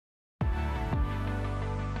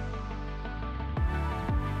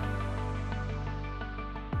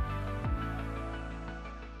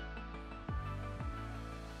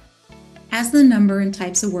As the number and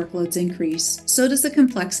types of workloads increase, so does the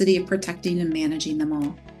complexity of protecting and managing them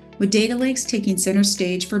all. With data lakes taking center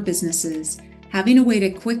stage for businesses, having a way to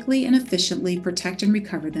quickly and efficiently protect and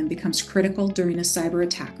recover them becomes critical during a cyber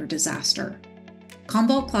attack or disaster.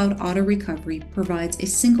 Commvault Cloud Auto Recovery provides a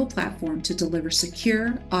single platform to deliver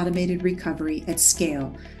secure, automated recovery at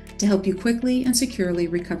scale to help you quickly and securely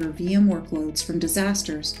recover VM workloads from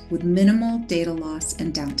disasters with minimal data loss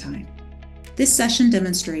and downtime. This session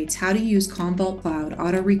demonstrates how to use Commvault Cloud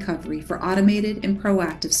Auto Recovery for automated and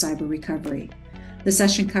proactive cyber recovery. The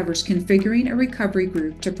session covers configuring a recovery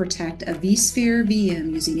group to protect a Vsphere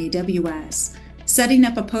VM using AWS, setting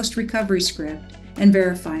up a post-recovery script, and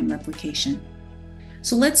verifying replication.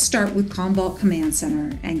 So let's start with Commvault Command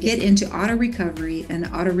Center and get into auto recovery and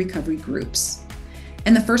auto recovery groups.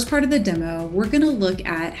 In the first part of the demo, we're going to look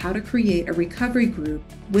at how to create a recovery group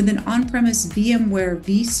with an on-premise VMware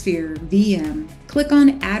Vsphere VM. Click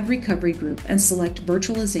on Add Recovery Group and select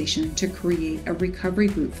Virtualization to create a recovery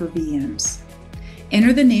group for VMs.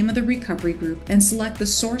 Enter the name of the recovery group and select the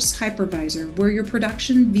source hypervisor where your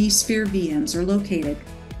production Vsphere VMs are located.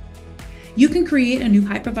 You can create a new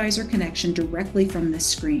hypervisor connection directly from this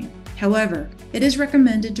screen. However, it is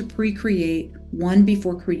recommended to pre-create one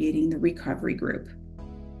before creating the recovery group.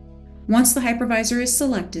 Once the hypervisor is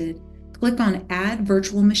selected, click on Add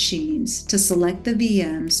Virtual Machines to select the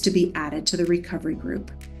VMs to be added to the recovery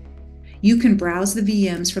group. You can browse the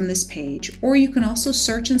VMs from this page, or you can also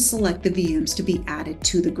search and select the VMs to be added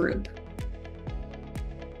to the group.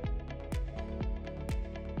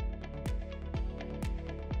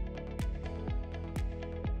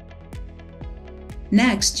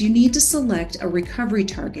 Next, you need to select a recovery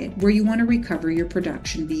target where you want to recover your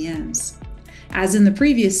production VMs. As in the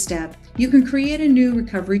previous step, you can create a new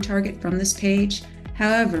recovery target from this page.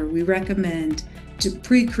 However, we recommend to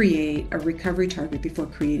pre-create a recovery target before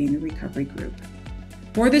creating the recovery group.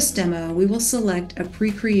 For this demo, we will select a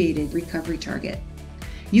pre-created recovery target.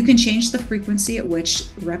 You can change the frequency at which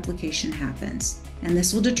replication happens, and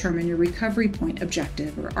this will determine your recovery point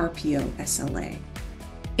objective or RPO SLA.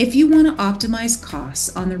 If you want to optimize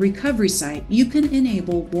costs on the recovery site, you can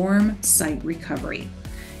enable warm site recovery.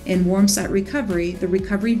 In warm site recovery, the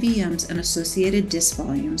recovery VMs and associated disk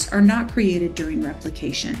volumes are not created during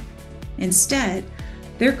replication. Instead,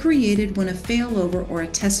 they're created when a failover or a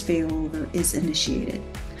test failover is initiated.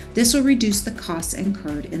 This will reduce the costs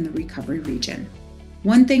incurred in the recovery region.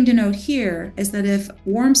 One thing to note here is that if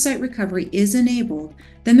warm site recovery is enabled,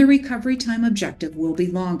 then the recovery time objective will be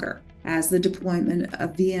longer, as the deployment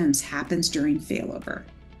of VMs happens during failover.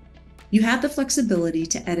 You have the flexibility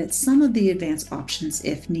to edit some of the advanced options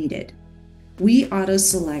if needed. We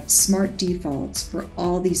auto-select smart defaults for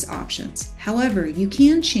all these options. However, you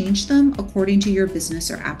can change them according to your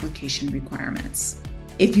business or application requirements.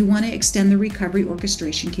 If you want to extend the recovery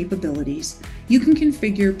orchestration capabilities, you can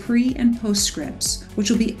configure pre- and post scripts, which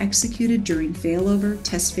will be executed during failover,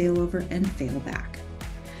 test failover, and failback.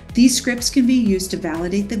 These scripts can be used to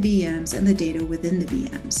validate the VMs and the data within the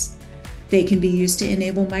VMs. They can be used to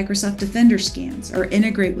enable Microsoft Defender scans or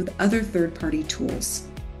integrate with other third-party tools.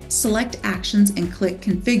 Select Actions and click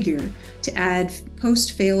Configure to add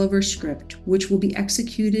post-failover script, which will be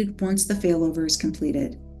executed once the failover is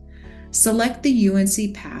completed. Select the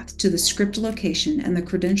UNC path to the script location and the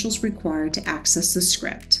credentials required to access the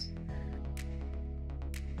script.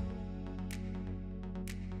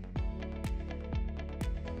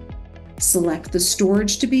 Select the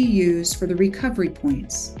storage to be used for the recovery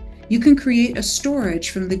points. You can create a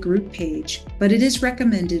storage from the group page, but it is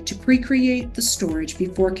recommended to pre-create the storage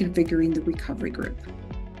before configuring the recovery group.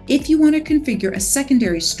 If you want to configure a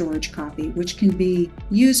secondary storage copy, which can be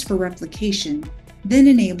used for replication, then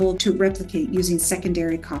enable to replicate using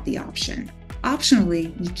secondary copy option.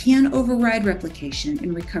 Optionally, you can override replication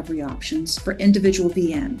in recovery options for individual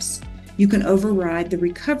VMs. You can override the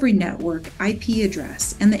recovery network IP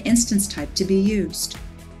address and the instance type to be used.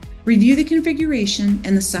 Review the configuration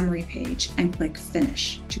in the summary page and click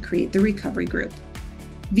Finish to create the recovery group.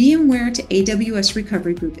 VMware to AWS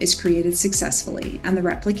recovery group is created successfully and the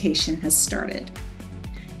replication has started.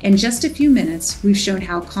 In just a few minutes, we've shown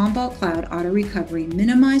how Commvault Cloud Auto Recovery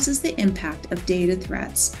minimizes the impact of data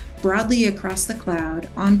threats broadly across the cloud,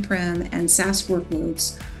 on-prem, and SaaS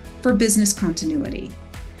workloads for business continuity.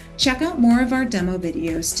 Check out more of our demo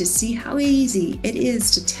videos to see how easy it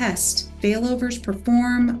is to test failovers,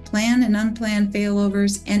 perform planned and unplanned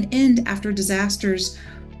failovers, and end after disasters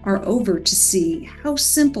are over to see how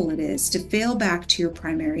simple it is to fail back to your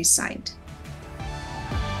primary site.